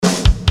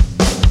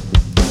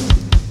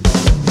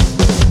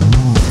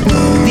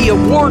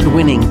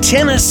award-winning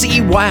Tennessee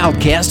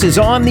Wildcast is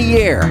on the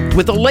air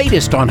with the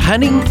latest on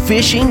hunting,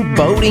 fishing,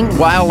 boating,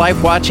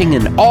 wildlife watching,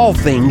 and all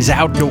things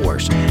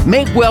outdoors.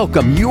 Make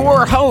welcome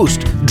your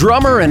host,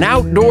 drummer and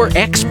outdoor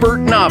expert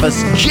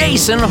novice,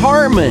 Jason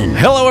Harmon.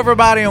 Hello,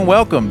 everybody, and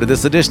welcome to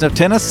this edition of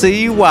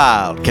Tennessee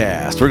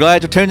Wildcast. We're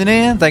glad you're tuning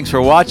in. Thanks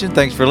for watching.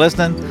 Thanks for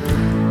listening.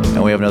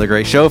 And we have another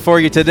great show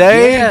for you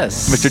today.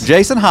 Yes. Mr.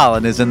 Jason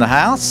Holland is in the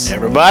house.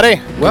 Everybody,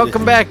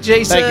 Welcome back,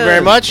 Jason. thank you very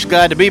much.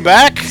 Glad to be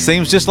back.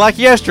 Seems just like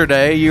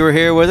yesterday you were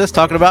here with us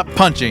talking about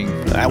punching.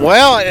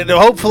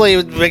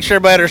 Hopefully, make sure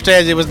everybody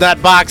understands it was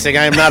not boxing.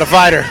 I am not a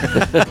fighter.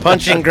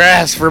 Punching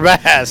grass for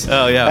bass.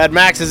 Oh, yeah. That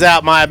maxes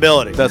out my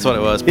ability. That's what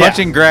it was. Yeah.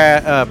 Punching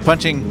grass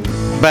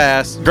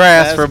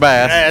for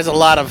bass. That's a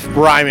lot of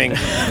rhyming.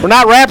 We're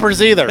not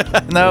rappers either.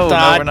 No,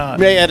 Todd, we're not.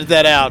 May edit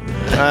that out.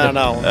 I don't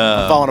know.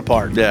 I'm falling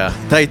apart. Yeah.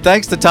 Hey,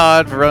 thanks to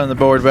Todd for running the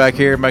board back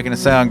here, making it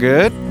sound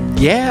good.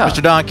 Yeah.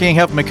 Mr. Don King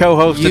helping me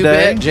co-host You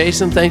today. bet,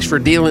 Jason. Thanks for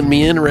dealing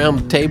me in around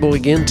the table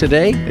again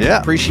today. Yeah.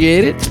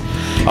 Appreciate it.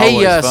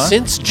 Always Hey, fun.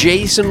 since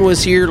Jason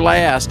was here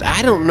last,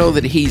 I don't know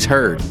that he's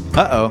heard.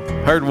 Uh-oh.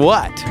 Heard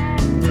what?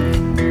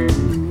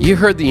 You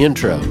heard the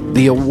intro,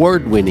 the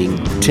award-winning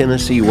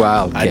Tennessee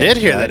Wildcast. I did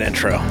hear that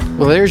intro.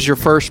 Well, there's your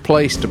first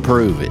place to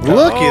prove it.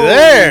 Looky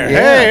there.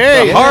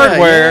 Hey, the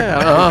hardware. yeah,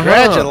 uh-huh.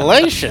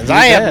 Congratulations. You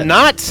I bet. have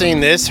not seen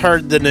this,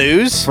 heard the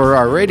news. For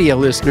our radio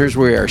listeners,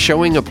 we are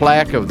showing a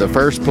plaque of the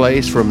first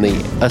place from the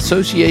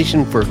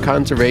Association for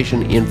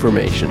Conservation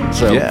Information.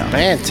 So, Yeah.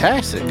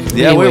 Fantastic.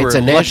 Yeah, anyway, we were it's a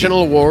lucky.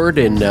 national award,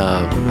 and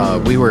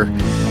we were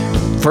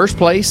first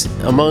place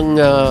among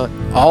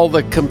all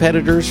the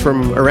competitors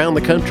from around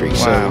the country.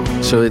 Wow.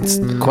 So it's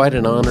quite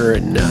an honor.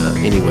 And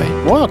anyway,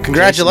 Well,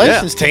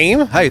 congratulations,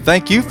 team. Hey,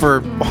 thank you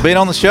for being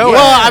on the show.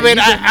 Well, I mean,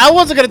 I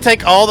wasn't going to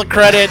take all the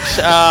credit,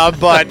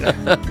 but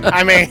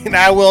I mean,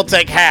 I will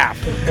take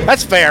half.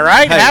 That's fair,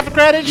 right? Hey, half the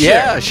credit?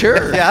 yeah,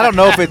 sure. Yeah, I don't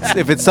know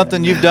if it's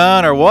something you've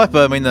done or what,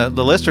 but I mean the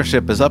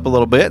listenership is up a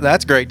little bit.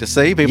 That's great to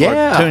see. People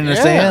Yeah, are tuning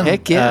us yeah, in.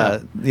 heck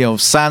yeah.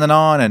 Signing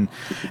on and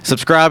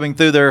subscribing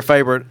through their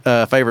favorite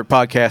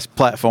podcast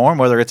platform,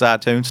 whether it's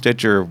iTunes,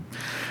 Stitcher,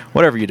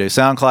 whatever you do,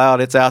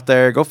 SoundCloud. It's out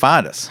there. Go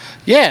find us.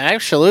 Yeah,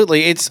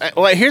 absolutely.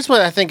 Here's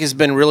what I think has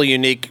been really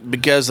unique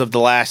because of the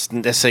last,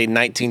 let's say,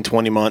 19,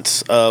 20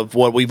 months of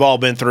what we've all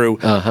been through.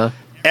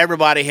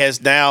 Everybody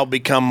has now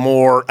become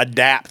more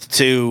adept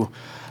to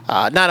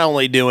not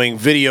only doing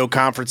video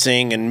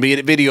conferencing and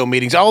video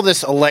meetings, all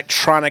this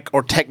electronic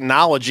or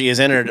technology has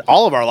entered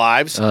all of our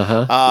lives.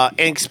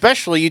 And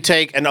especially you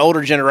take an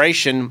older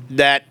generation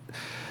that,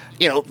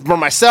 for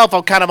myself,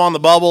 I'm kind of on the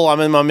bubble. I'm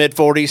in my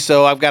mid-40s,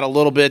 so I've got a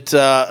little bit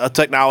of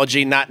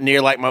technology, not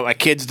near like my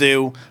kids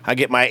do. I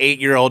get my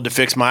 8-year-old to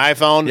fix my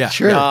iPhone. Yeah.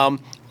 Sure.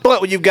 But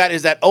what you've got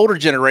is that older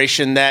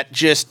generation that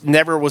just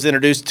never was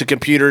introduced to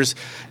computers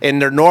in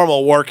their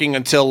normal working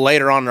until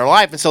later on in their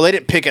life. And so they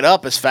didn't pick it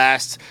up as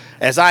fast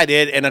as I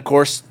did. And, of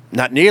course,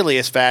 not nearly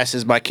as fast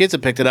as my kids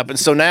have picked it up. And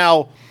so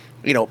now,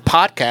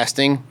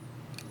 podcasting,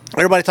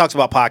 everybody talks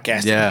about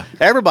podcasting. Yeah.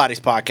 Everybody's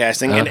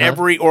podcasting in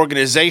every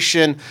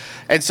organization.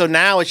 And so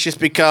now it's just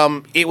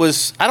become, I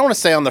don't want to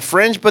say on the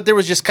fringe, but there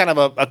was just kind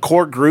of a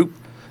core group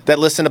that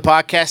listen to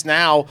podcasts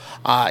now.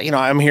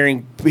 I'm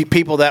hearing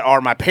people that are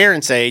my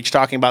parents' age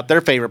talking about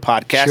their favorite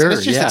podcasts. Sure, and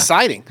it's just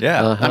exciting.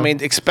 Yeah. I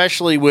mean,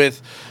 especially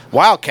with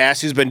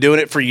Wildcast, who's been doing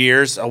it for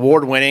years,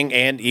 award-winning,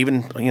 and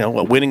even,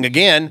 winning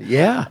again.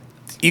 Yeah.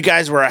 You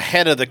guys were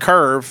ahead of the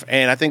curve,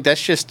 and I think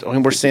that's just,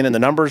 we're seeing in the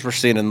numbers, we're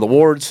seeing in the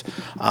awards.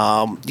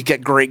 You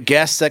get great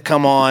guests that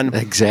come on.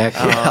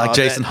 Exactly. Like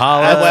Jason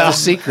Holland. That's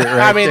the secret right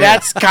I mean, there.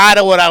 that's kind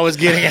of what I was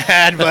getting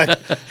at,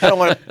 but I don't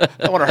want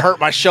to hurt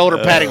my shoulder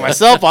patting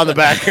myself on the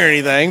back or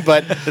anything.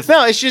 But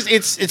no, it's just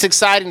it's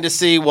exciting to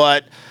see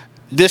what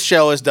this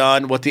show has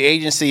done, what the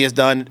agency has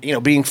done,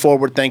 being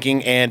forward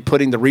thinking and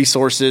putting the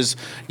resources,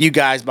 you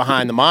guys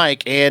behind the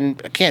mic.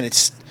 And again,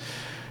 it's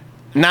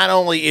not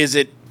only is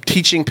it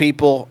teaching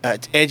people,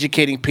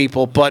 educating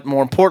people, but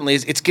more importantly,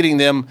 it's getting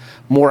them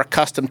more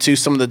accustomed to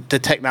some of the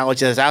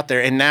technology that's out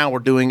there. And now we're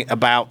doing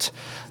about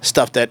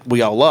stuff that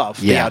we all love,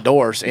 the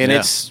outdoors. And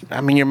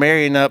you're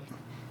marrying up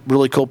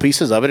really cool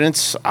pieces of it, and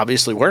it's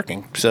obviously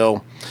working.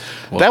 So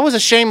that was a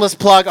shameless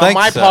plug on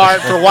my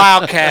part for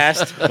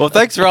Wildcast. Well,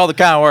 thanks for all the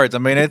kind words. I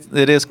mean,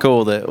 it is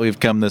cool that we've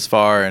come this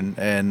far,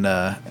 and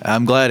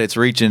I'm glad it's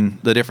reaching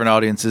the different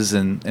audiences,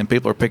 and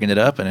people are picking it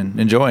up and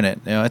enjoying it.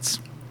 It's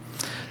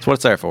what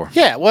it's there for.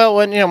 Yeah, well,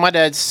 when my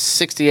dad's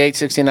 68,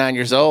 69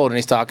 years old, and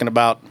he's talking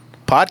about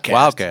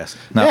podcasts. Wildcast.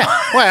 No. Yeah,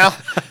 well,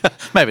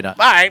 Maybe not.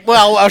 all right.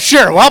 Well,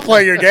 sure. Well, I'll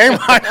play your game.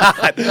 Why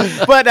not?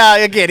 But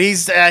again,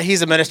 he's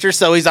a minister,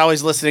 so he's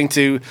always listening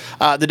to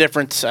the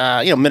different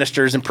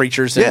ministers and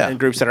preachers and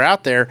groups that are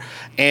out there.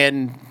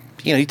 And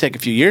you take a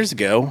few years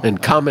ago and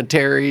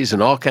commentaries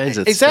and all kinds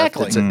of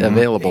exactly stuff that's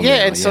available. Yeah,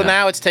 now. and so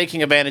now it's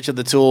taking advantage of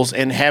the tools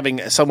and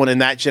having someone in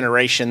that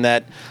generation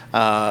that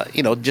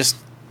just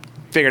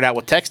figured out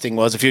what texting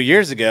was a few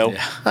years ago.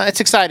 It's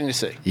exciting to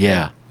see.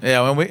 Yeah.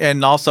 Yeah,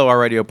 and also our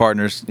radio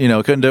partners,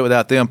 couldn't do it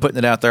without them putting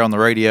it out there on the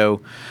radio.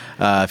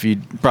 If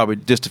you probably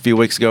just a few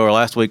weeks ago or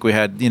last week, we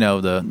had,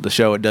 the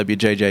show at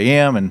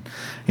WJJM,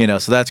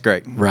 and, so that's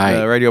great.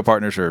 Right. Radio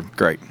partners are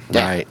great.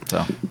 Right.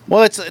 So,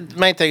 well, the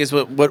main thing is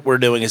what we're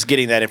doing is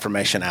getting that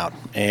information out.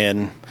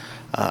 And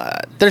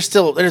there's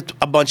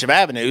a bunch of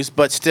avenues,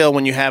 but still,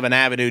 when you have an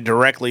avenue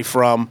directly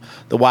from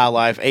the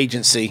wildlife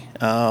agency,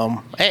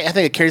 I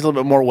think it carries a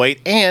little bit more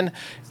weight, and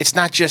it's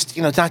not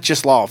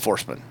just law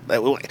enforcement.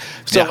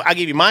 So I'll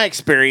give you my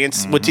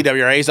experience with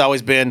TWRA has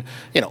always been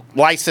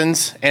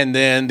license and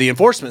then the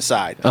enforcement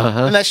side,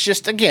 and that's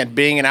just again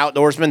being an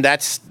outdoorsman.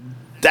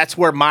 That's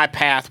where my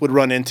path would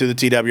run into the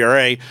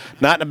TWRA.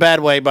 Not in a bad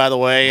way, by the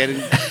way,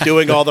 and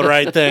doing all the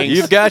right things.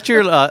 You've got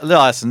your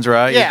license,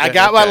 right? Yeah, I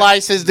got my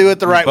license, do it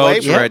the right way.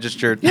 Boat's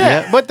registered.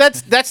 Yeah, but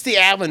that's the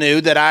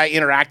avenue that I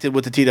interacted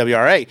with the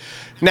TWRA.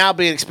 Now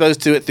being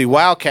exposed to it through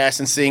Wildcast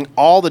and seeing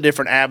all the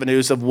different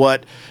avenues of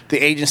what the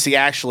agency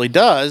actually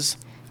does,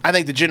 I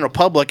think the general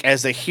public,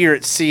 as they hear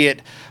it, see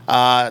it,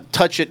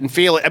 touch it, and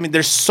feel it, I mean,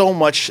 there's so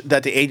much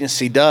that the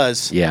agency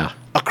does. Yeah.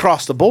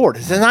 Across the board.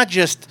 It's not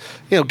just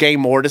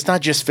game ward. It's not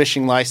just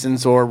fishing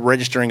license or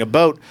registering a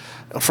boat.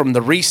 From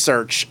the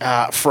research,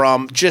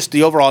 from just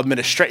the overall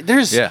administration,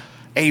 there's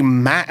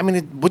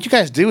what you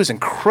guys do is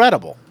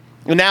incredible.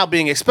 And now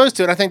being exposed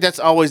to it, I think that's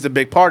always the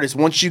big part. Is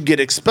once you get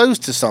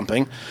exposed to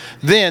something,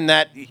 then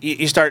that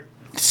you start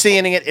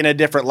seeing it in a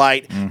different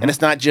light, and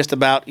it's not just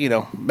about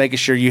making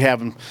sure you have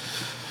them.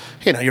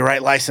 Your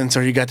right license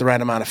or you got the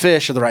right amount of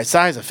fish or the right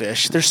size of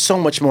fish. There's so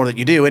much more that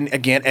you do. And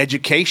again,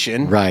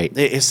 education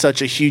is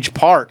such a huge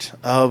part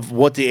of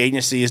what the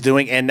agency is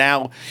doing. And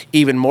now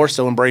even more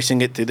so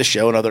embracing it through the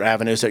show and other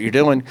avenues that you're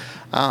doing.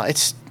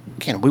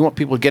 We want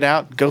people to get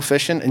out, go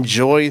fishing,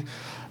 enjoy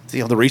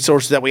the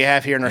resources that we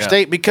have here in our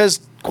state,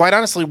 because quite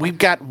honestly, we've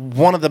got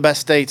one of the best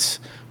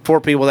states for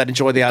people that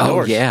enjoy the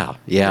outdoors. Oh,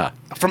 yeah.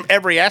 From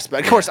every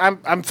aspect. Of course,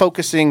 I'm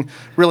focusing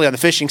really on the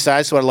fishing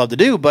side, so I love to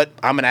do, but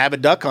I'm an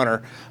avid duck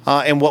hunter.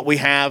 And what we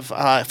have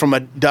from a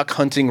duck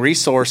hunting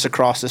resource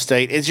across the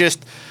state, it's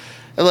just,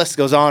 the list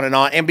goes on.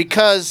 And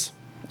because,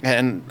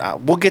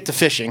 we'll get to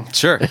fishing.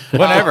 Sure.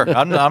 Whenever.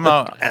 I'm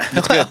not.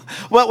 That's good.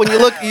 Well, when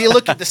you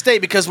look at the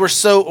state, because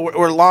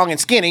we're long and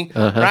skinny,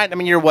 right? I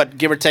mean, you're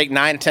give or take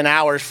 9 to 10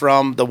 hours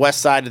from the west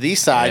side to the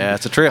east side. Yeah,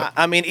 it's a trip.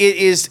 I mean,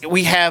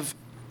 we have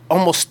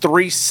almost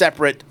 3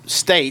 separate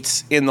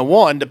states in the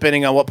one,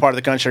 depending on what part of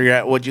the country you're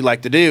at, what you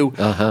like to do,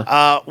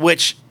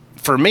 which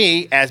for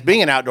me, as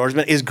being an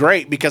outdoorsman, is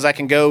great because I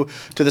can go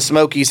to the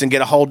Smokies and get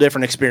a whole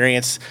different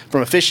experience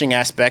from a fishing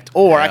aspect,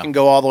 or I can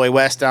go all the way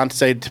west down to,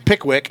 say, to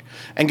Pickwick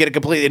and get a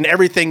complete, and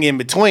everything in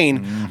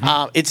between.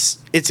 It's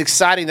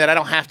exciting that I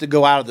don't have to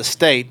go out of the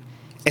state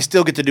and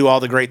still get to do all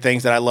the great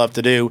things that I love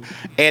to do,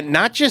 and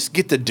not just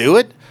get to do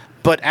it,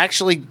 but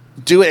actually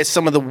do it as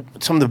some of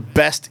the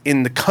best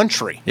in the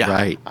country. Yeah.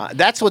 Right.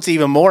 That's what's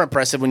even more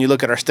impressive when you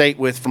look at our state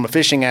from a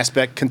fishing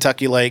aspect,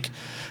 Kentucky Lake,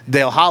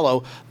 Dale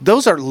Hollow.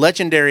 Those are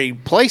legendary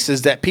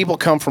places that people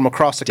come from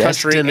across the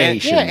country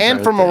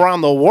and from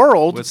around the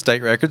world. With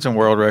state records and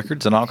world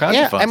records and all kinds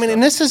of fun stuff.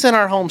 And this is in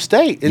our home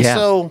state. And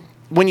so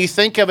when you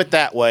think of it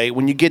that way,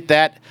 when you get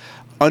that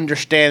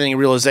understanding and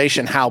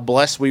realization how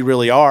blessed we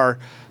really are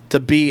to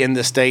be in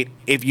this state,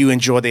 if you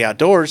enjoy the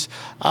outdoors,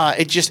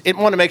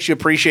 it makes you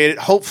appreciate it.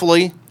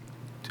 Hopefully,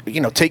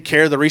 take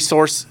care of the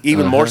resource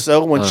even more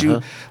so once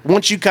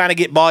you kind of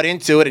get bought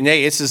into it. And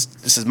hey, this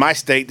is my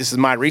state, this is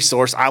my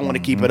resource. I want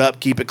to keep it up,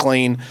 keep it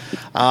clean,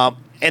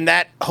 and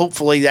that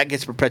hopefully that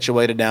gets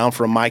perpetuated down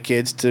from my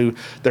kids to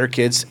their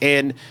kids,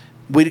 and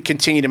we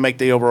continue to make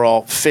the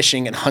overall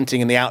fishing and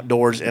hunting in the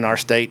outdoors in our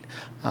state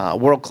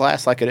world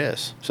class like it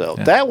is. So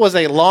that was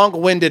a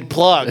long-winded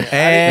plug.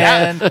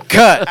 And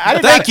cut.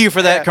 Thank you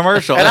for that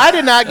commercial. And I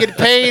did not get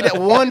paid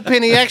 1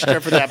 penny extra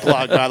for that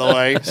plug, by the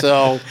way.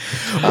 So,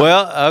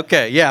 well,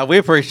 okay, yeah, we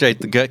appreciate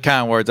the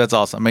kind words. That's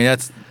awesome. I mean,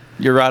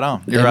 you're right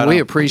on. We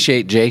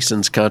appreciate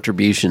Jason's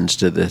contributions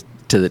to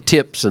the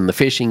tips and the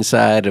fishing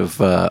side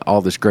of all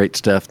this great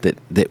stuff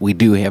that we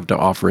do have to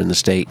offer in the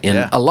state.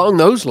 And along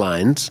those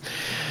lines,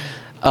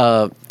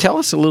 tell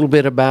us a little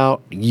bit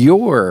about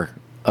your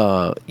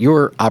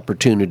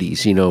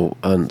opportunities,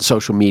 on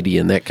social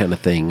media and that kind of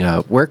thing.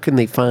 Where can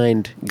they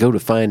go to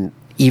find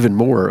even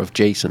more of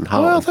Jason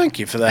Holland? Well, thank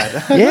you for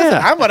that.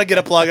 Yeah. I'm going to get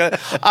a plug.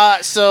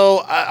 So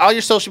all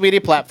your social media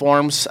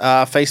platforms,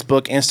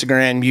 Facebook,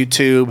 Instagram,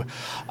 YouTube.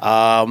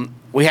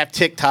 We have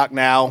TikTok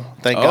now.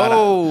 Thank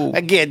God.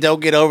 Again, don't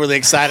get overly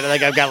excited. I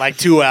think I've got like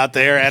 2 out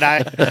there.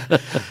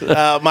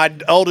 And my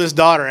oldest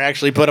daughter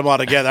actually put them all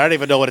together. I don't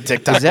even know what a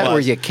TikTok is. That was.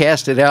 where you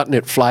cast it out and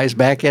it flies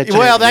back at you?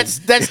 Well, that's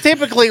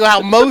typically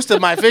how most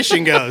of my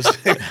fishing goes.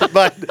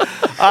 But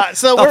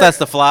that's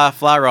the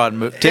fly rod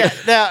move.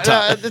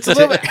 It's a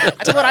little bit.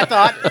 That's what I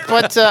thought.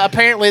 But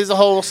apparently, there's a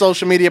whole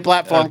social media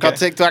platform called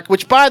TikTok,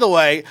 which, by the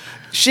way,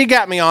 she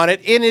got me on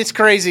it, and it's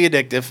crazy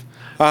addictive.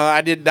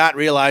 I did not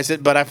realize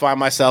it, but I find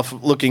myself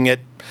looking at.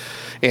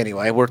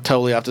 Anyway, we're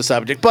totally off the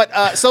subject.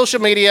 But social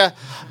media,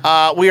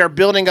 we are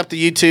building up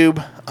the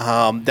YouTube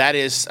That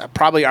is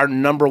probably our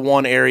number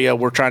one area.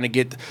 We're trying to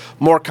get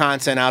more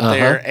content out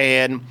there,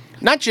 and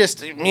not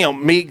just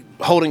me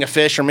holding a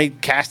fish or me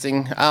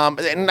casting,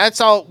 and that's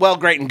all well,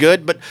 great and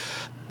good. But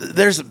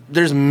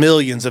there's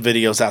millions of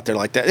videos out there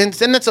like that,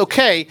 and that's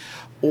okay.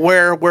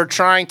 Where we're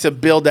trying to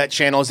build that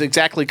channel is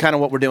exactly kind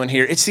of what we're doing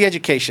here. It's the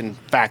education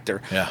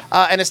factor,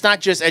 and it's not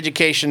just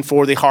education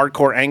for the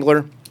hardcore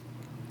angler,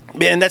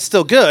 and that's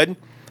still good.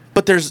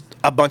 But there's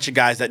a bunch of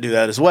guys that do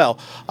that as well.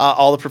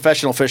 All the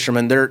professional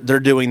fishermen, they're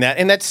doing that,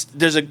 and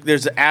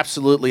there's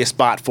absolutely a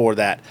spot for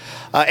that,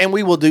 and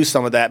we will do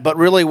some of that. But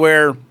really,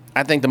 where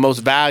I think the most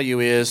value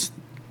is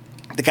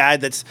the guy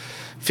that's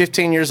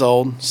 15 years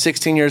old,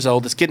 16 years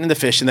old, that's getting into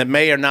fishing, that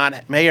may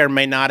or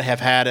may not have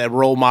had a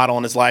role model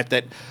in his life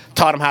that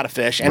taught him how to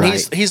fish, and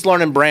he's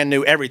learning brand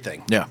new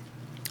everything. Yeah.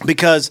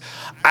 Because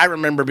I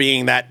remember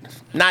being that,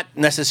 not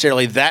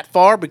necessarily that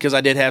far, because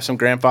I did have some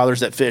grandfathers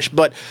that fished,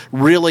 but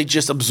really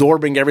just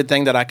absorbing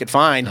everything that I could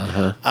find.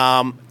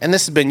 And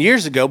this has been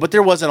years ago, but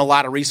there wasn't a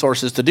lot of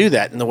resources to do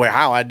that. And the way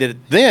how I did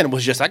it then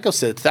was just I'd go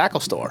sit at the tackle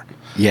store.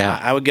 Yeah.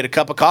 I would get a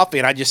cup of coffee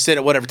and I'd just sit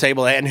at whatever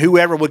table, and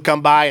whoever would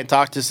come by and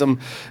talk to some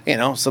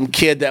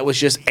kid that was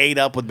just ate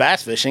up with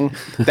bass fishing.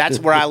 That's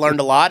where I learned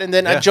a lot. And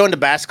then I joined a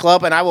bass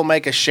club, and I will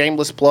make a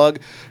shameless plug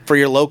for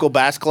your local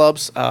bass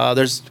clubs.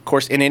 There's, of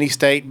course, in any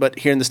state, but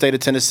here in the state of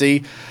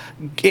Tennessee,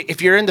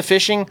 if you're into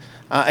fishing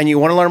and you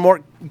want to learn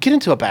more, get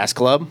into a bass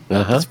club.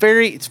 It's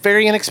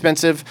very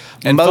inexpensive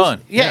and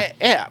fun.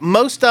 Yeah.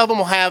 Most of them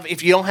will have.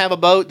 If you don't have a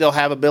boat, they'll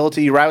have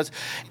ability to ride with.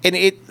 And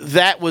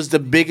that was the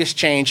biggest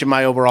change in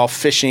my overall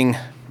fishing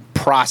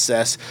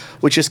process,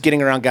 was just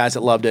getting around guys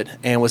that loved it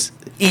and was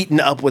eating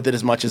up with it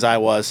as much as I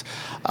was.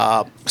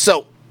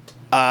 So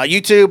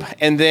YouTube,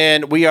 and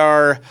then we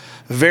are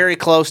very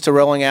close to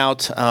rolling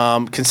out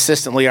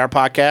consistently our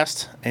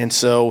podcast, and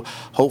so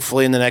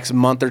hopefully in the next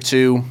month or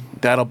two,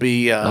 that'll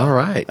be all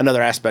right.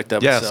 Another aspect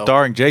of it. Yeah,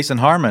 starring Jason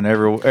Harmon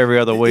every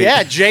other week.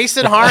 Yeah,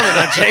 Jason Harmon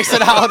on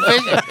Jason Holland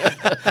Fishing.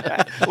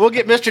 We'll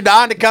get Mr.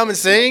 Don to come and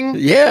sing.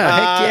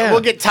 Yeah, heck yeah.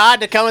 We'll get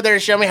Todd to come in there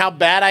and show me how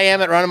bad I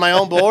am at running my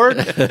own board.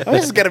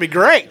 This is going to be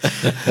great.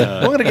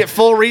 We're going to get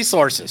full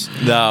resources.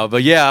 No,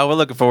 but yeah, we're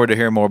looking forward to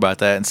hearing more about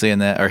that and seeing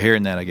that, or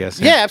hearing that, I guess.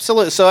 Yeah,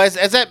 absolutely. So as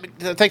that,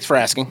 thanks for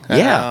asking.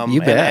 Yeah,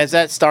 you bet. As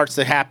that starts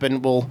to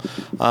happen,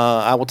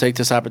 I will take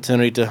this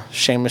opportunity to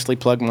shamelessly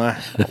plug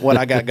what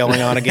I got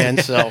going on again.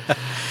 So,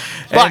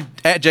 but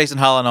at Jason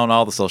Holland on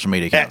all the social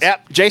media accounts.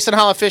 Yep, Jason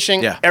Holland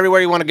Fishing. Yeah.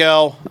 Everywhere you want to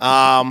go.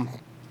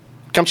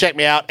 Come check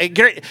me out.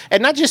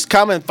 And not just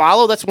come and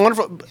follow. That's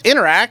wonderful.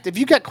 Interact. If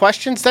you got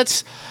questions,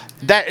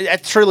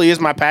 that truly is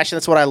my passion.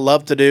 That's what I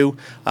love to do,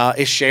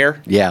 is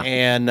share. Yeah.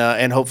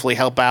 And hopefully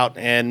help out.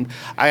 And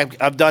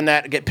I've done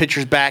that. Get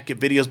pictures back, get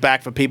videos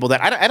back from people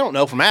that I don't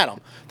know from Adam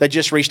that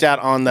just reached out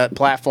on that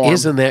platform.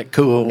 Isn't that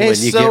cool when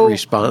you get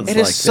response like that?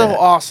 It is so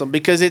awesome,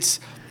 because it's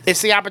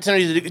the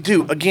opportunity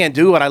to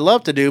do what I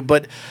love to do,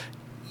 but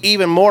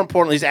even more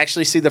importantly is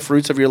actually see the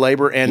fruits of your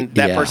labor, and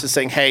that person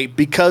saying, hey,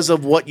 because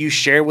of what you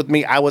shared with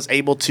me, I was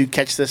able to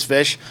catch this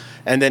fish,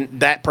 and then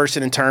that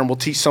person in turn will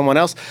teach someone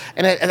else.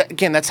 And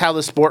again, that's how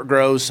the sport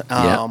grows,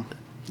 and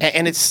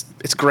it's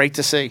great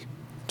to see.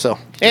 So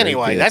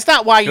anyway, that's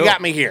not why you got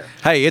me here.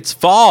 Hey, it's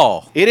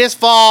fall. It is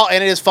fall,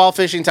 and it is fall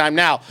fishing time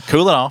now.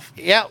 Cooling off.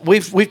 Yeah,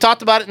 we've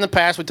talked about it in the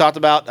past. We talked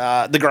about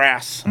the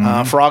grass,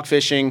 frog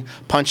fishing,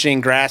 punching,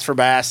 grass for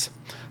bass.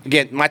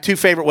 Again, my two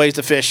favorite ways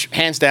to fish,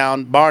 hands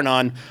down, bar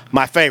none,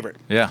 my favorite.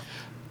 Yeah.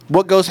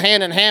 What goes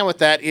hand in hand with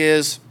that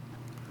is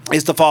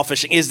the fall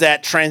fishing, is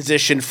that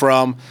transition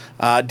from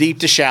deep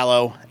to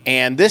shallow.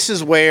 And this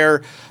is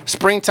where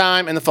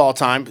springtime and the fall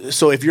time,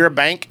 so if you're a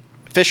bank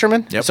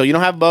fisherman, so you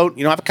don't have a boat,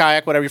 you don't have a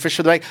kayak, whatever, you fish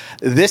for the bank,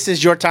 this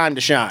is your time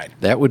to shine.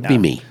 That would be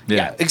me.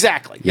 Yeah,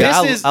 exactly. Yeah,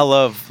 I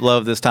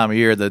love this time of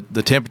year,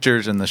 the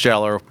temperatures and the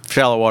shallow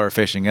water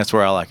fishing. That's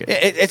where I like it.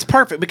 It's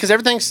perfect because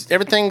everything's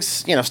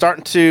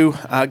starting to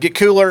get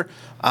cooler.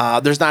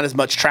 There's not as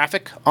much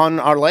traffic on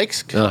our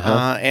lakes,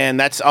 and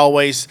that's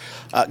always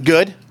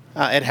good.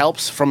 It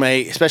helps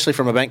especially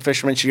from a bank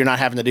fisherman, so you're not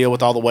having to deal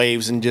with all the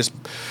waves and just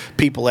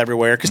people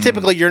everywhere. Because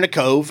typically you're in a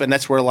cove, and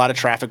that's where a lot of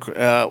traffic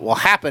will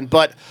happen.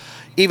 But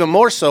even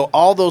more so,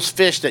 all those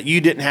fish that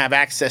you didn't have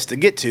access to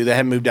get to that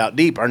have moved out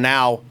deep are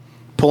now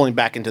pulling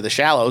back into the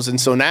shallows.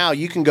 And so now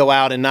you can go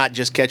out and not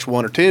just catch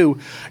one or two,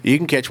 you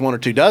can catch 1 or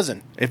 2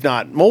 dozen, if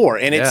not more.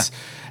 And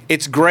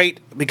it's great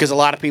because a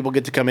lot of people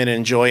get to come in and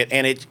enjoy it,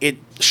 and it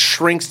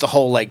shrinks the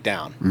whole lake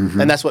down.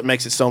 And that's what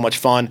makes it so much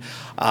fun.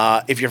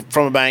 If you're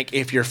from a bank,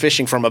 if you're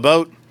fishing from a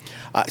boat,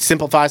 it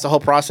simplifies the whole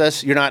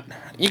process.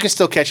 You can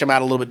still catch them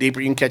out a little bit deeper.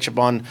 You can catch them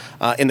on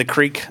in the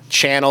creek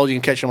channel. You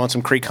can catch them on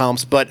some creek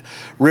humps. But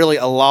really,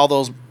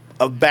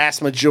 a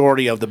vast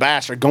majority of the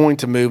bass are going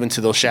to move into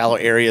those shallow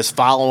areas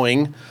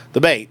following the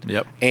bait.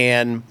 Yep.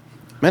 And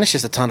man, it's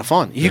just a ton of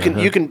fun. You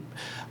can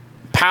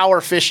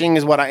power fishing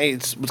is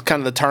it's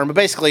kind of the term, but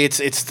basically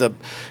it's the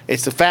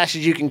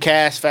fastest you can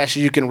cast, fastest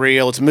you can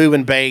reel. It's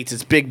moving baits,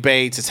 it's big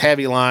baits, it's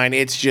heavy line.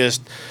 It's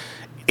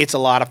a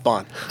lot of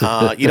fun.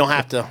 You don't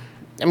have to.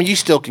 I mean, you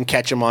still can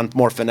catch them on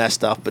more finesse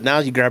stuff, but now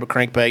you grab a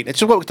crankbait. It's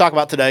just what we talk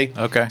about today.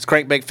 Okay. It's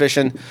crankbait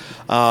fishing,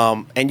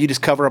 and you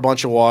just cover a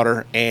bunch of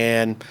water,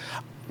 and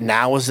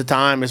now is the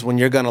time is when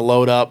you're going to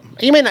load up.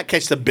 You may not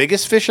catch the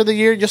biggest fish of the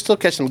year. You'll still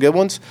catch some good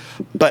ones,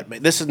 but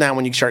this is now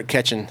when you start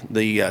catching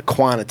the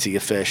quantity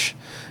of fish.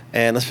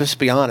 And let's just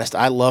be honest,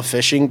 I love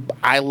fishing.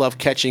 I love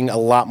catching a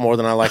lot more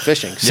than I like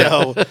fishing.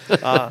 So,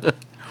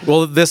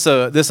 Will this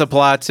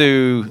apply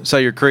to,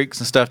 say, your creeks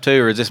and stuff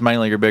too, or is this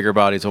mainly your bigger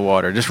bodies of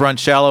water? Just run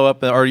shallow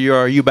up, or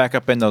are you back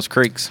up in those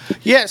creeks?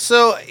 yeah.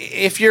 So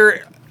if you're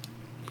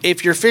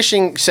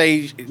fishing,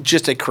 say,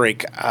 just a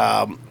creek,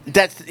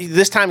 that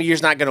this time of year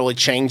is not going to really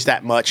change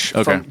that much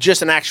from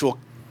just an actual.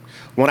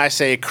 When I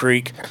say a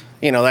creek,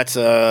 that's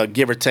a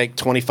give or take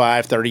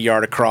 25, 30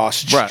 yard across,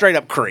 straight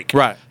up creek.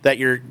 Right.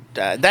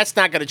 That's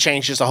not going to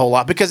change just a whole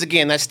lot because,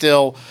 again, that's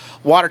still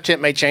water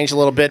temp may change a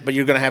little bit, but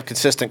you're going to have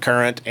consistent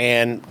current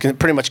and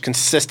pretty much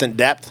consistent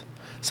depth.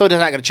 So it's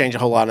not going to change a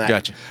whole lot of that.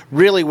 Gotcha.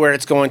 Really, where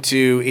it's going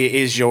to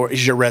is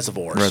your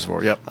reservoirs.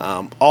 Reservoir, yep.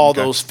 All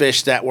those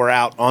fish that were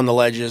out on the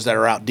ledges that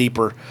are out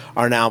deeper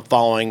are now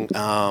following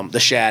the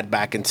shad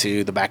back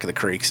into the back of the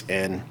creeks,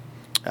 and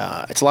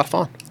it's a lot of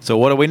fun. So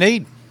what do we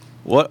need?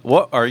 What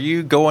are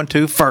you going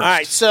to first? All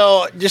right,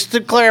 so just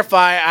to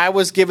clarify, I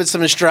was given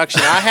some instruction.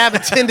 I have a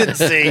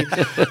tendency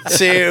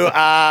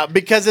to,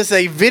 because it's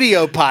a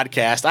video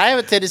podcast, I have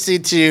a tendency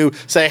to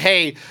say,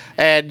 hey,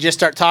 and just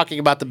start talking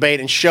about the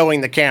bait and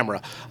showing the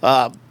camera.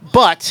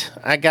 But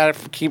I got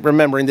to keep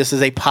remembering this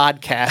is a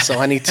podcast, so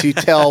I need to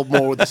tell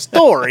more of the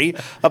story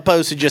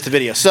opposed to just a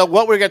video. So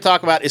what we're going to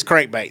talk about is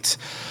crankbaits.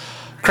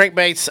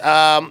 Crankbaits,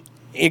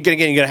 you're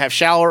going to have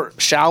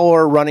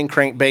shallower running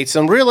crankbaits,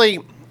 and really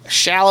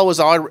shallow is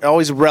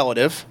always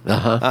relative,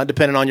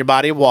 depending on your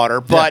body of water.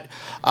 But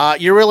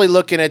you're really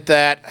looking at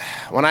that.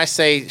 When I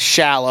say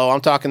shallow,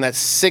 I'm talking that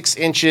 6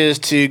 inches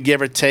to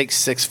give or take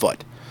 6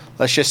 foot.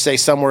 Let's just say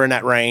somewhere in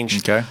that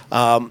range. Okay.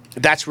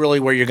 That's really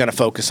where you're going to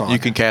focus on. You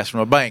can cast from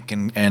a bank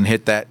and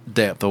hit that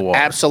depth of water.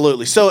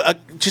 Absolutely. So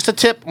just a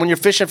tip when you're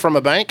fishing from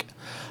a bank,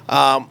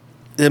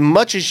 as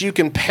much as you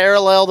can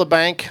parallel the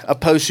bank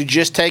opposed to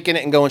just taking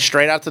it and going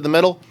straight out to the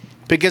middle.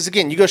 Because,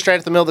 again, you go straight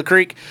at the middle of the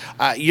creek,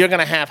 you're going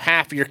to have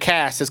half of your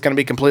cast that's going to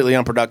be completely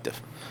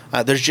unproductive.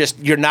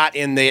 You're not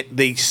in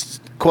the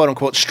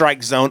quote-unquote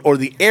strike zone or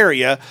the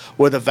area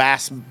where the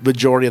vast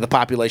majority of the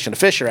population of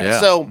fish are at. Yeah.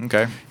 So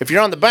Okay. if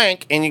you're on the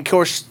bank, and, of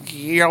course,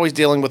 you're always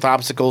dealing with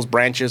obstacles,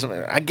 branches,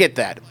 I get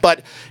that.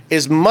 But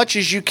as much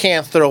as you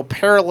can, throw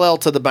parallel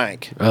to the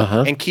bank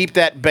and keep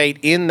that bait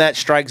in that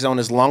strike zone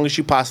as long as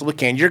you possibly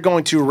can, you're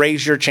going to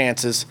raise your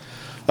chances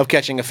of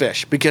catching a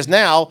fish, because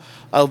now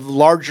a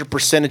larger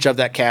percentage of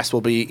that cast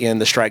will be in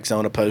the strike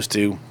zone opposed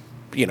to,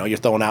 you're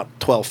throwing out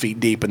 12 feet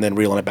deep and then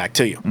reeling it back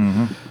to you.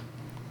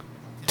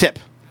 Tip.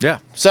 Yeah.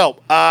 So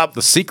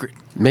The secret.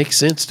 Makes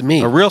sense to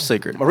me. A real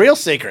secret. a real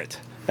secret.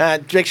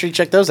 Make sure you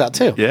check those out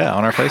too. Yeah,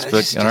 on our Facebook,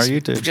 It's on our just-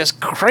 YouTube.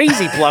 Just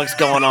crazy plugs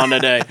going on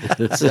today.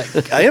 It's like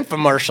an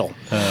infomercial.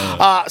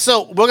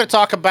 So we're going to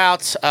talk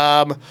about.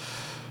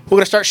 We're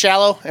going to start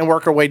shallow and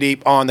work our way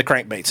deep on the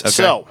crankbaits. Okay.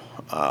 So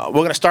we're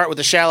going to start with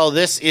the shallow.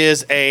 This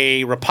is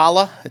a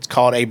Rapala. It's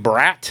called a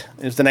Brat.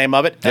 Is the name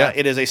of it. Yeah.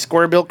 It is a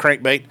square-billed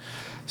crankbait.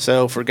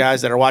 So for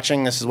guys that are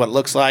watching, this is what it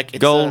looks like.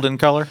 It's Gold in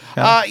color?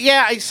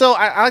 yeah, so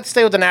I'd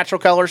stay with the natural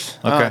colors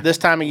Okay. this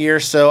time of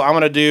year. So I'm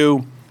going to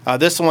do,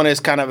 this one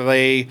is kind of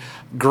a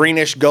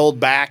greenish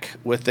gold back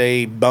with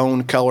a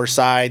bone color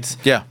sides.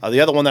 Yeah. The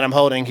other one that I'm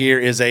holding here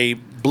is a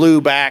blue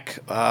back,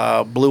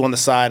 blue on the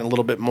side, and a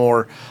little bit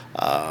more,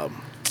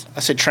 I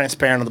said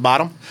transparent on the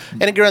bottom.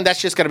 And again, that's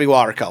just going to be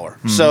watercolor.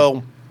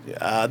 So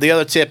the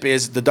other tip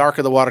is the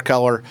darker the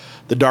watercolor,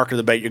 the darker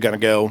the bait you're going to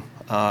go.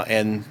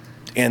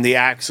 And the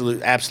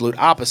absolute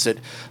opposite,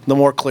 the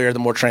more clear, the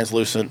more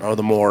translucent, or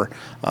the more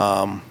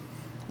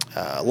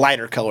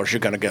lighter colors you're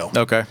going to go.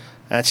 Okay.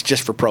 That's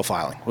just for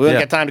profiling. We don't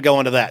Yeah. got time to go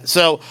into that.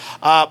 So,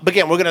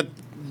 again,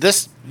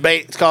 this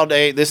bait, it's called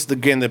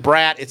the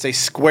Brat. It's a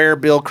square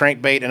bill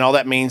crankbait, and all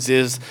that means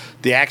is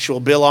the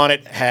actual bill on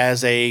it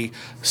has a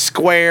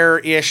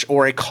square-ish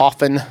or a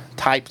coffin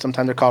type.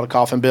 Sometimes they're called a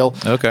coffin bill.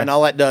 Okay. And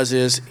all that does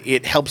is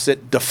it helps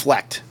it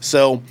deflect.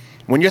 So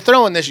when you're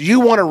throwing this, you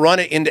want to run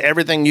it into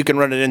everything you can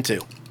run it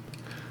into,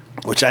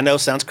 which I know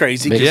sounds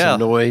crazy. Make Yeah.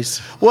 some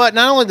noise. Well,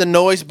 not only the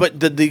noise, but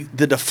the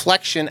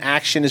deflection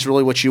action is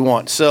really what you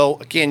want. So,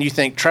 again, you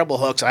think treble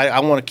hooks, I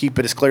want to keep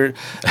it as clear.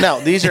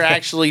 No, these are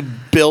actually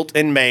built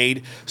and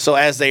made. So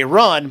as they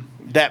run,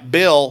 that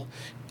bill,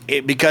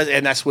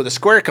 and that's where the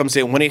square comes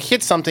in. When it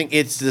hits something,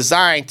 it's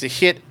designed to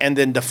hit and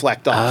then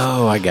deflect off.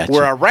 Oh, I got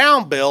Where you. a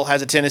round bill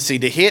has a tendency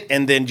to hit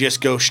and then just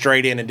go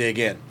straight in and dig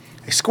in.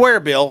 A square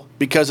bill,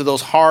 because of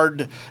those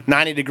hard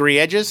 90-degree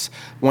edges,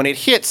 when it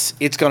hits,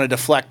 it's going to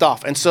deflect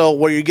off. And so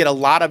where you get a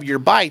lot of your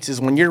bites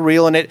is when you're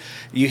reeling it,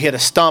 you hit a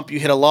stump, you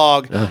hit a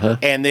log,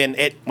 and then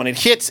when it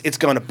hits, it's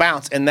going to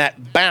bounce. And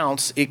that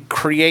bounce, it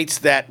creates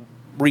that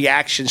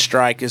reaction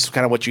strike is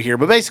kind of what you hear.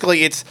 But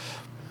basically, it's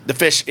the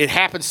fish, it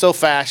happens so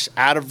fast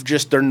out of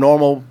just their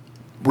normal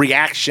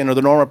reaction or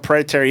the normal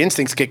predatory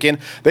instincts kick in,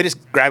 they just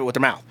grab it with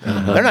their mouth.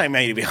 They're not even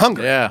made to be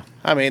hungry. Yeah.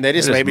 I mean, they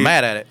just They're just maybe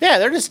mad at it. Yeah,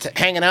 they're just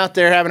hanging out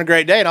there having a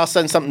great day, and all of a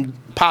sudden something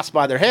pops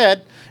by their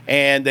head,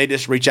 and they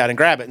just reach out and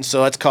grab it. And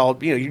so that's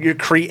called, you're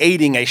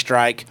creating a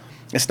strike.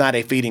 It's not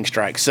a feeding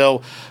strike.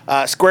 So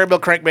square bill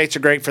crankbaits are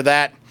great for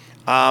that.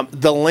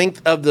 The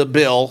length of the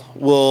bill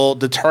will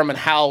determine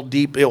how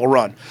deep it will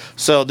run.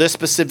 So this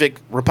specific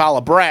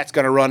Rapala Brat's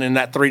going to run in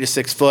that 3 to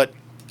 6 foot.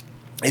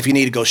 If you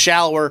need to go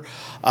shallower,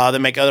 they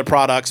make other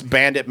products.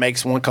 Bandit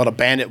makes one called a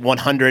Bandit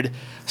 100.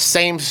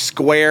 Same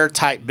square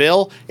type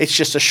bill. It's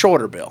just a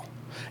shorter bill.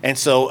 And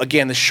so,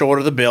 again, the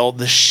shorter the bill,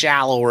 the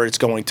shallower it's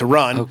going to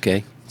run.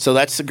 Okay. So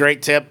that's a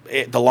great tip.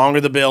 The longer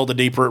the bill, the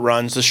deeper it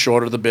runs. The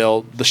shorter the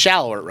bill, the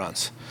shallower it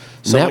runs.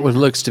 So that one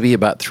looks to be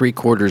about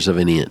 3/4 of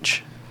an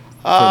inch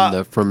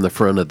from the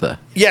front of the.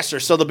 Yes, sir.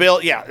 So the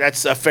bill,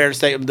 that's a fair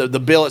statement. The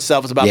bill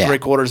itself is about Yeah.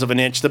 3/4 of an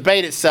inch. The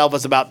bait itself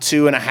is about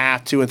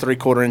 2.5, 2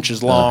 3/4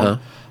 inches long.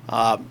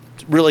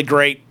 Really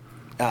great.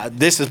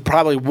 This is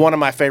probably one of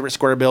my favorite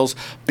square bills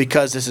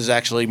because this is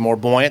actually more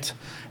buoyant.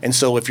 And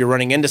so if you're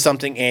running into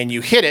something and you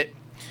hit it,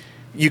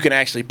 you can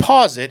actually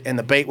pause it and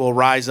the bait will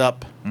rise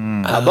up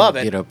above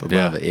it. Get up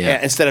above it, yeah.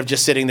 And instead of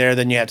just sitting there,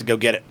 then you have to go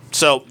get it.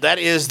 So that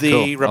is the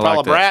Cool. I Rapala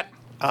like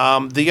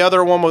Brat. The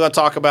other one we're going to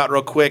talk about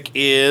real quick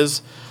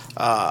is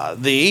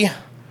the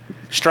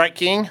Strike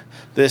King.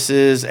 This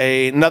is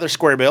another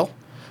square bill.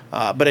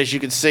 But as you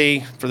can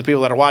see, for the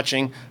people that are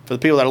watching, for the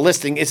people that are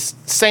listening, it's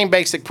the same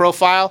basic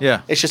profile.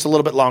 Yeah. It's just a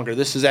little bit longer.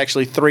 This is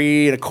actually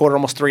 3 1/4,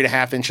 almost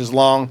 3.5 inches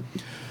long.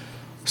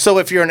 So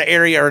if you're in an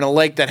area or in a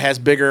lake that has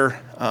bigger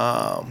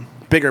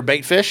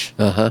bait fish,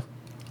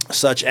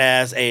 such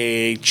as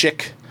a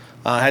chick,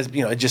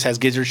 it just has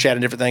gizzard shad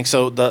and different things.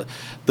 So the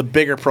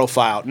bigger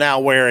profile. Now,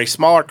 where a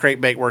smaller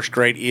crankbait works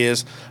great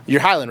is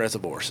your highland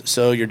reservoirs.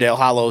 So your Dale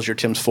Hollows, your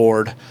Timms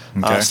Ford,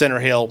 Center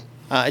Hill.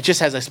 It just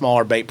has a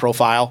smaller bait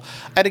profile.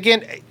 And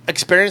again,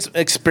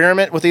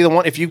 experiment with either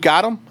one. If you've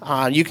got them,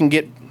 you can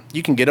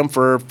get them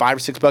for $5 or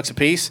 $6 a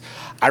piece.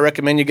 I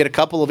recommend you get a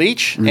couple of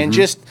each and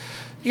just,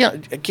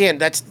 again,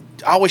 that's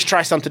always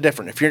try something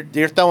different. If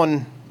you're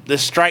throwing the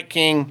Strike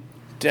King,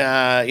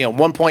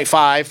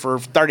 1.5 for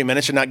 30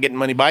 minutes, you're not getting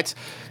many bites.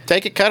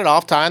 Take it, cut it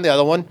off, tie in the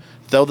other one.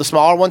 Throw the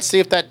smaller one, see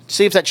if that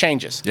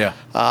changes. Yeah.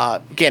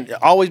 Again,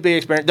 always be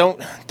experienced.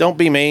 Don't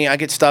be me. I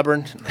get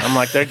stubborn. I'm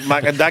like they're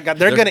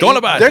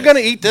gonna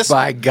eat this.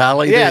 By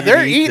golly, yeah,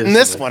 they're eating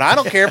this one. I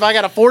don't care if I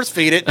got to force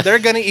feed it. They're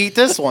gonna eat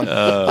this one.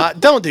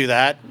 Don't do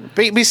that.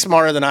 Be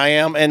smarter than I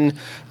am, and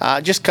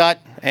just cut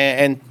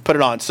and put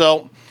it on.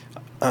 So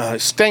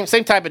same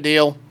type of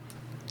deal.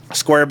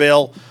 Square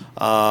bill,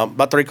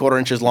 about 3/4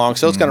 inches long.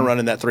 So it's gonna run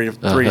in that 3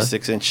 to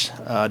 6 inch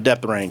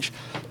depth range.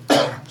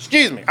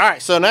 Excuse me. All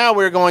right, so now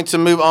we're going to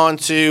move on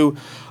to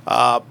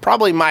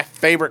probably my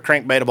favorite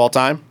crankbait of all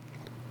time.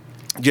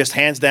 Just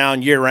hands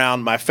down,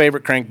 year-round, my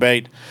favorite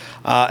crankbait,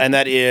 and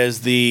that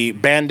is the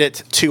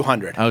Bandit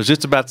 200. I was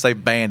just about to say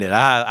Bandit.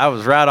 I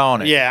was right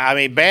on it. Yeah, I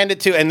mean, Bandit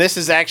 2, and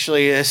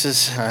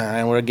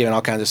and we're giving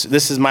all kinds of,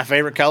 this is my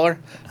favorite color.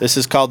 This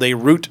is called the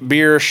Root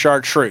Beer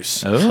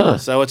Chartreuse. Oh.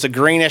 So it's a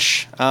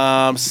greenish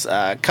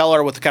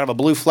color with kind of a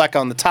blue fleck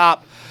on the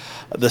top.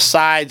 The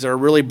sides are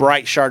really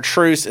bright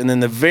chartreuse, and then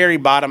the very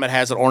bottom, it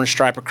has an orange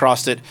stripe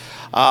across it.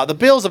 The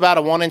bill's about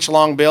a 1 inch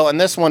long bill, and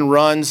this one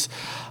runs,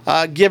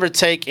 give or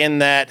take, in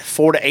that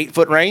 4 to 8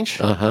 foot range.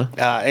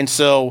 And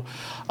so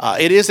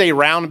it is a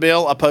round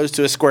bill opposed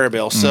to a square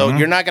bill. So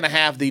you're not going to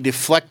have the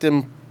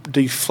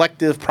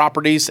deflective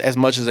properties as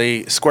much as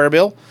a square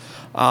bill.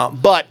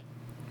 But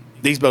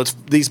these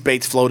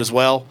baits float as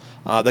well.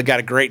 They've got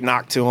a great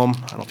knock to them.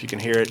 I don't know if you can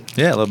hear it.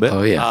 Yeah, a little bit.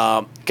 Oh,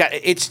 yeah.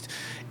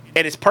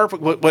 It's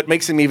perfect. What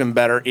makes them even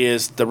better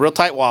is the real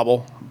tight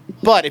wobble.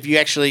 But if you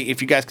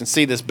guys can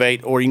see this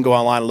bait, or you can go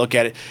online and look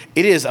at it,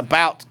 it is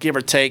about, give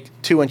or take,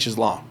 2 inches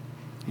long.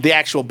 The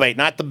actual bait,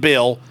 not the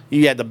bill.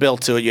 You add the bill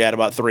to it, you add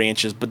about 3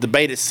 inches. But the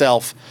bait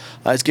itself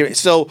is giving.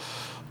 So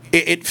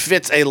it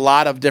fits a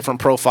lot of different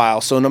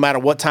profiles. So no matter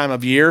what time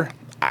of year,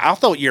 I'll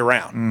throw it year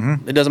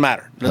round. It doesn't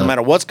matter. It doesn't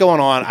matter what's going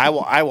on. I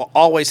will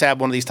always have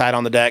one of these tied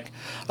on the deck.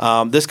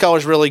 This color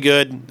is really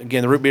good.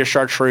 Again, the Root Beer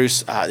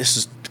Chartreuse. This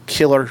is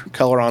killer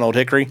color on Old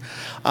Hickory.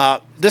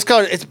 This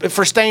color, it's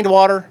for stained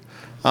water.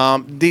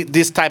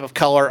 This type of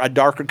color, a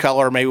darker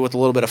color, maybe with a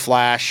little bit of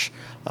flash,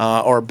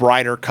 or a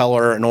brighter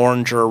color, an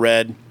orange or a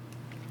red.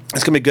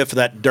 It's going to be good for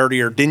that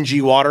dirtier,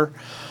 dingy water,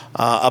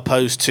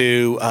 opposed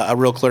to a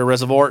real clear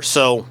reservoir.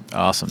 So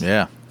Awesome,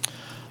 yeah.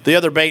 the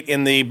other bait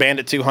in the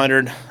Bandit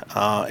 200,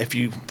 if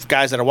you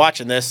guys that are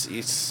watching this,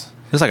 It's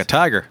like a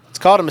tiger. it's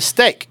called a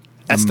Mistake.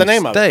 That's the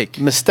name of it.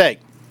 Mistake.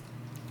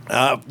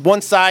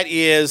 One side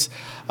is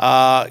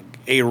a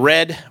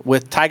red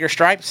with tiger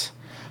stripes.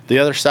 The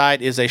other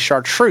side is a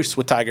chartreuse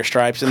with tiger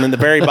stripes, and then the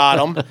very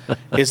bottom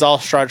is all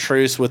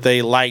chartreuse with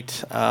a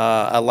light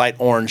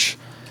orange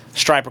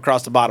stripe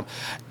across the bottom.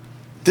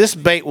 This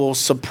bait will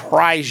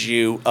surprise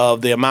you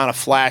of the amount of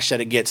flash that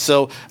it gets.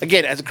 So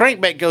again, as the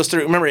crankbait goes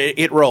through, remember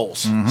it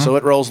rolls. So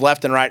it rolls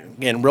left and right,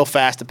 again, real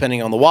fast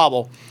depending on the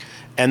wobble.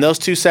 And those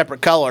two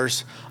separate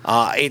colors,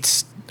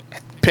 it's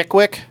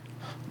Pickwick,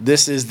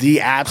 this is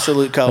the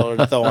absolute color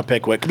to throw on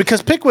Pickwick,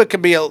 because Pickwick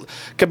could be a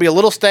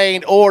little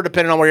stained, or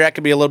depending on where you're at,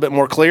 could be a little bit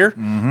more clear.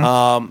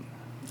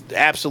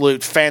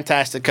 Absolute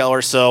fantastic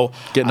color. So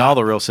getting all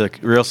the real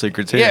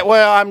secrets here. Yeah,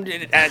 well,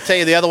 I tell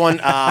you the other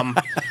one,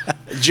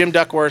 Jim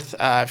Duckworth.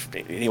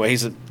 Anyway,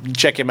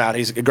 check him out.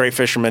 He's a great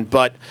fisherman.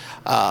 But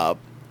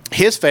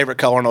his favorite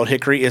color on Old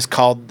Hickory is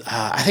called,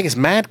 I think it's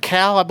Mad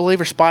Cow, I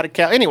believe, or Spotted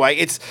Cow. Anyway,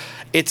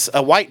 it's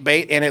a white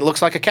bait and it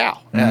looks like a cow.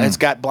 It's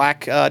got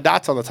black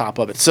dots on the top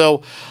of it.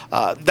 So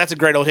that's a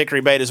great Old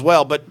Hickory bait as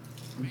well. But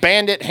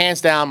Bandit,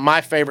 hands down, my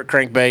favorite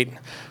crankbait,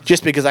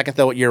 just because I can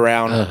throw it year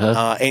round,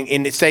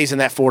 and it stays in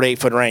that 4 to 8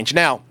 foot range.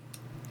 Now,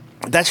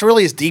 that's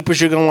really as deep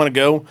as you're going to want to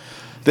go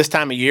this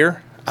time of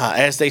year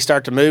as they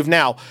start to move.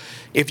 Now,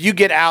 if you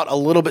get out a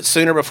little bit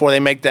sooner before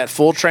they make that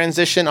full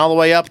transition all the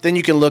way up, then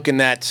you can look in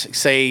that,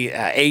 say,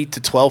 8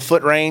 to 12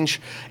 foot range,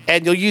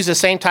 and you'll use the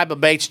same type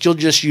of baits. You'll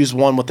just use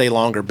one with a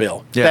longer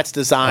bill. Yeah. That's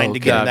designed to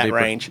get in that deeper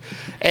range.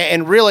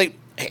 And really,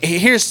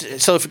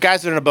 so if you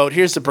guys are in a boat,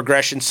 here's the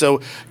progression.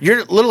 So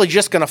you're literally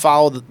just going to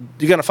follow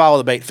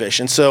the bait fish.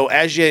 And so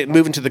as you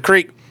move into the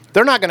creek,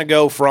 they're not going to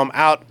go from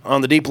out on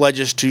the deep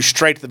ledges to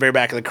straight to the very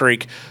back of the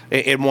creek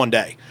in one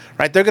day,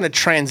 right? They're going to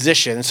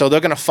transition. So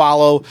they're going to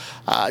follow,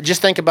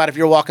 just think about if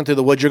you're walking through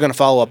the woods, you're going to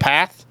follow a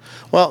path.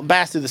 Well,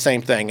 bass do the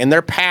same thing. And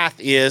their path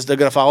is they're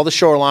going to follow the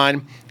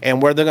shoreline,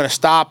 and where they're going to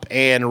stop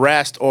and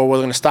rest, or where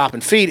they're going to stop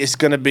and feed, is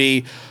going to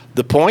be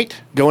the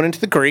point going into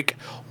the creek,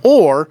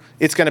 or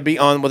it's going to be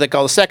on what they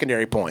call the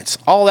secondary points.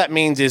 All that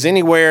means is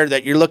anywhere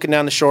that you're looking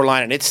down the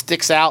shoreline and it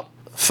sticks out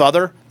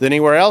further than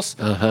anywhere else,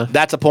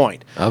 that's a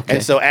point. Okay.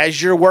 And so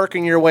as you're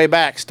working your way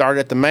back, start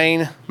at the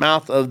main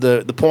mouth of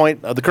the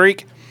point of the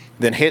creek,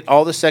 then hit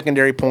all the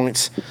secondary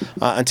points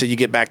until you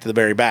get back to the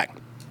very back.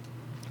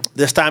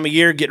 This time of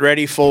year, get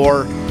ready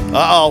for,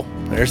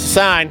 there's the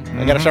sign.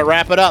 I got to start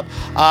wrapping up.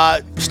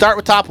 Start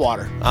with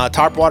topwater.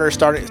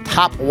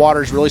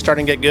 Topwater is really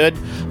starting to get good.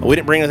 We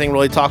didn't bring anything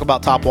really to talk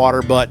about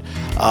topwater, but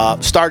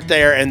start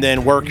there and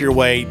then work your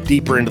way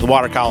deeper into the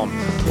water column.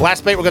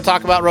 Last bait we're going to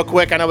talk about real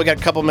quick, I know we got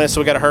a couple minutes,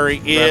 so we got to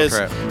hurry, is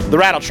the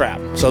rattle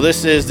trap. So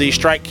this is the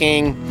Strike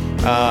King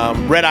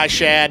red eye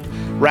shad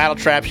rattle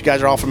traps. You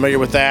guys are all familiar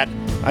with that.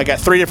 I got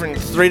three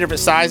different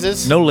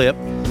sizes. No lip.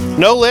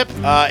 No lip.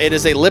 It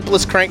is a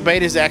lipless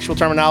crankbait is the actual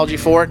terminology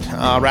for it.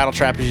 Rattle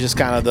trap is just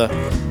kind of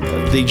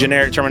the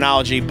generic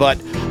terminology. But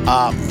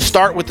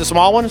start with the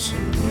small ones.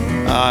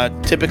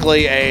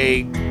 Typically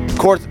a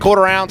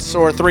quarter ounce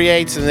or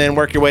 3/8, and then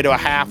work your way to a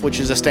half, which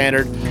is a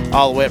standard,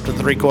 all the way up to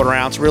 3/4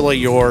 ounce. Really,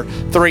 your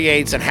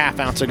 3/8 and half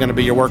ounce are going to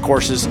be your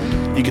workhorses.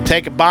 You can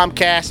take a bomb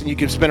cast and you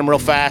can spin them real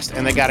fast,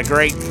 and they got a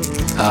great.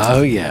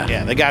 Oh, yeah.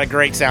 Yeah, they got a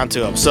great sound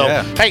to them. So,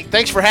 Hey,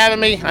 thanks for having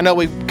me. I know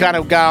we kind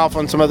of got off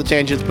on some other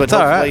tangents, but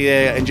hopefully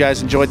you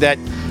guys enjoyed that.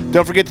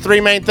 Don't forget the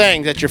three main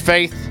things. That's your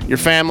faith, your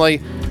family,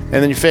 and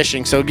then your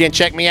fishing. So, again,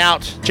 check me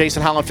out,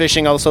 Jason Holland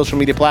Fishing, all the social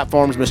media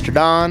platforms, Mr.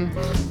 Don,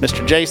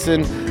 Mr.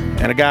 Jason,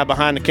 and a guy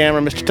behind the camera,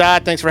 Mr.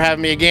 Todd. Thanks for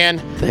having me again.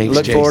 Thanks,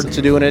 Look Jason. forward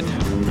to doing it,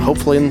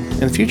 hopefully, in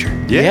the future.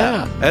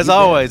 Yeah. As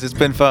always, it's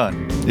been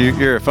fun.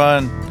 You're a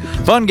fun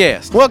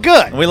guest. Well,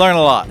 good. We learn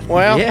a lot.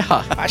 Well,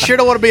 I sure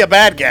don't want to be a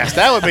bad guest.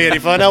 That would be any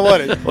fun, now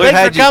would it?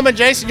 Thanks for coming,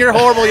 Jason. You're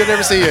horrible. You'll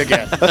never see you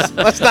again.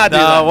 Let's not do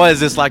that. What is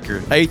this, like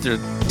your 8th or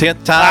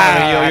 10th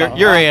time?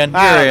 You're in.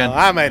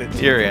 I made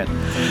it. You're in.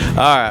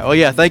 All right. Well,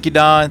 yeah, thank you,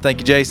 Don. Thank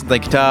you, Jason.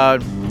 Thank you,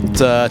 Todd. It's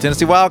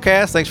Tennessee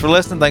Wildcast. Thanks for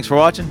listening. Thanks for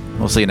watching.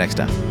 We'll see you next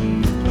time.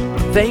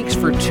 Thanks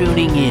for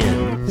tuning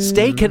in.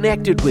 Stay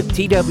connected with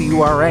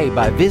TWRA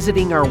by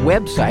visiting our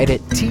website at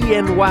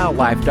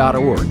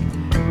tnwildlife.org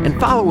and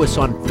follow us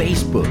on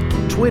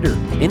Facebook, Twitter,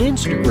 and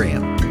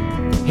Instagram.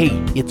 Hey,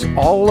 it's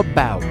all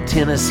about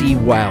Tennessee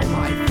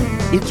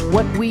wildlife. It's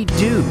what we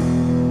do.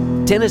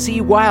 Tennessee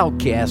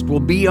Wildcast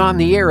will be on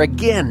the air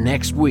again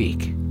next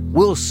week.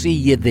 We'll see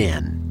you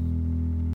then.